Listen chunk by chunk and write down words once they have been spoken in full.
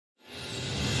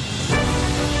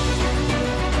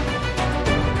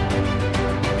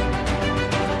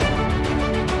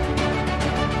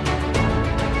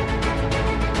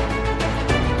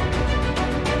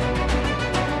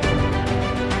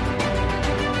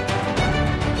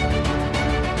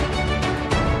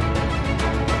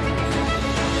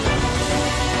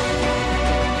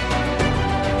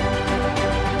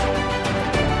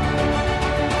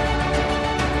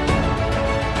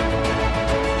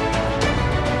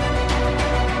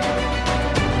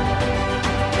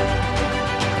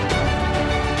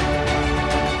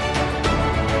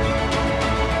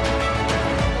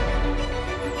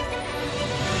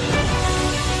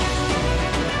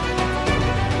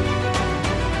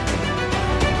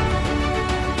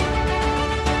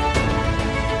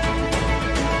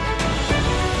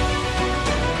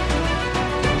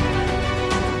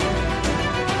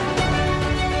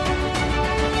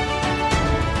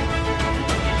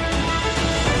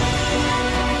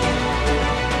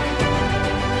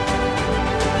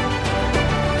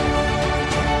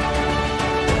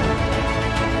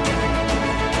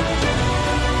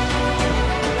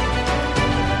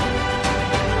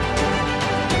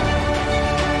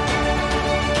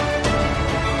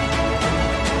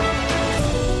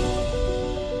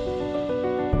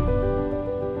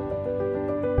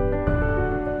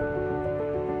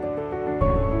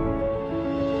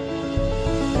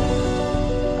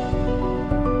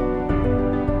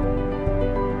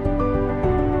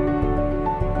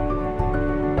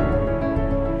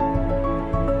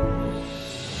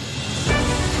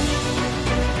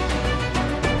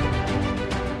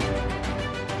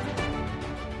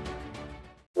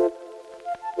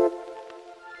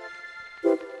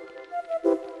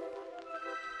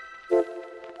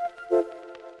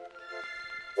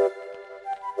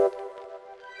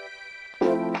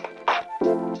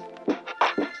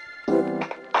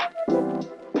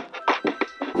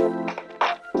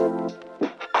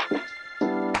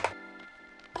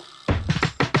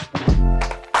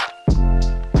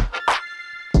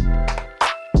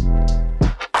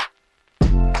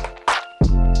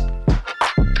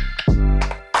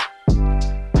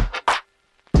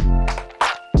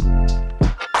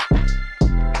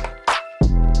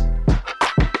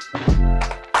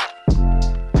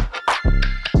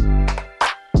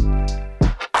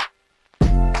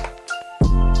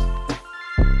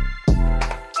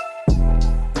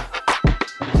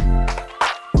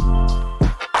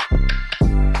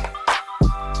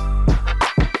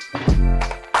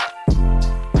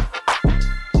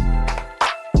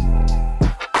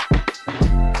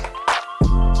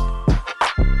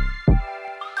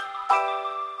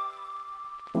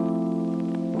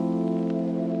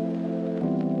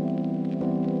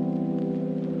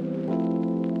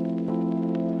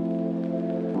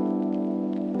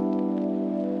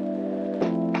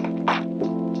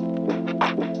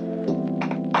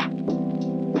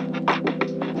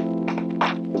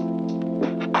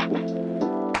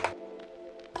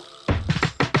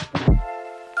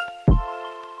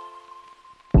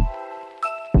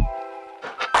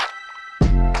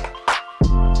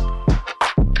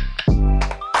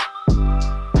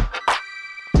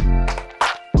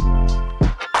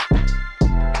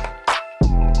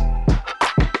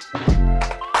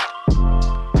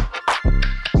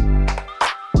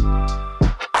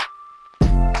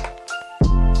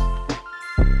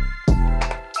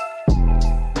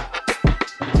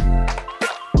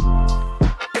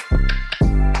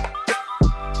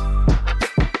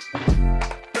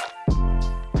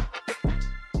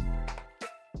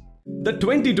The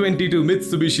 2022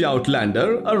 Mitsubishi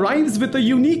Outlander arrives with a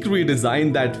unique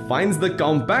redesign that finds the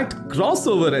compact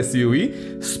crossover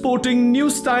SUV sporting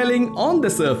new styling on the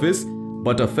surface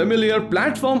but a familiar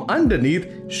platform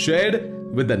underneath shared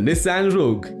with the Nissan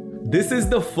Rogue. This is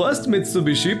the first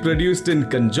Mitsubishi produced in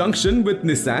conjunction with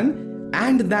Nissan,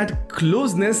 and that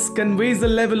closeness conveys a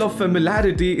level of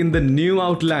familiarity in the new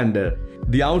Outlander.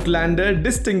 The Outlander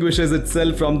distinguishes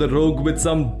itself from the Rogue with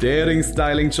some daring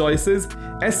styling choices,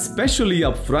 especially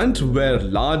up front where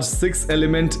large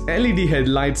 6-element LED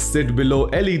headlights sit below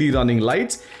LED running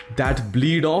lights that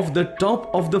bleed off the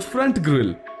top of the front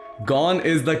grille. Gone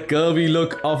is the curvy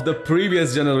look of the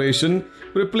previous generation,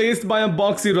 replaced by a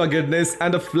boxy ruggedness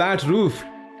and a flat roof.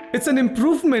 It's an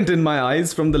improvement in my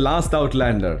eyes from the last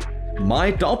Outlander.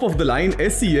 My top-of-the-line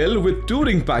SEL with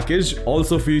touring package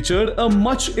also featured a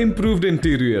much improved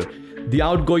interior. The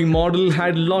outgoing model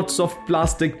had lots of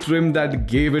plastic trim that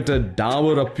gave it a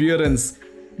dour appearance.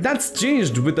 That's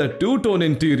changed with a two-tone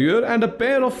interior and a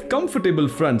pair of comfortable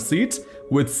front seats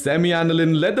with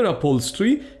semi-aniline leather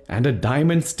upholstery and a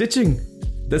diamond stitching.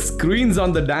 The screens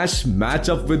on the dash match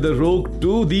up with the Rogue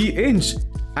to the inch.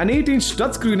 An 8-inch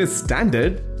touchscreen is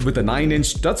standard with a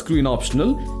 9-inch touchscreen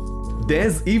optional.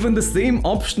 There's even the same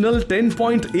optional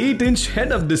 10.8-inch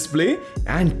head-up display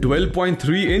and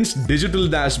 12.3-inch digital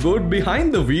dashboard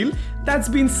behind the wheel that's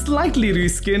been slightly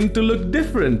reskinned to look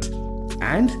different.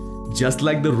 And just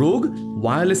like the Rogue,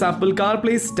 wireless Apple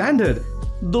CarPlay is standard,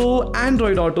 though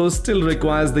Android Auto still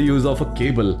requires the use of a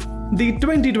cable. The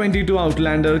 2022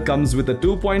 Outlander comes with a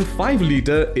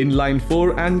 2.5-liter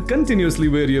inline-4 and continuously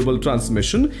variable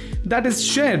transmission that is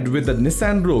shared with the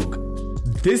Nissan Rogue.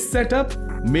 This setup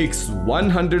makes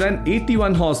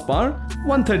 181 horsepower,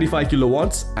 135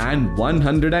 kilowatts and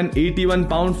 181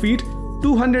 pound-feet,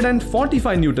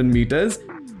 245 Newton meters.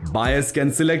 Buyers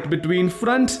can select between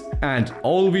front and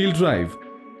all-wheel drive.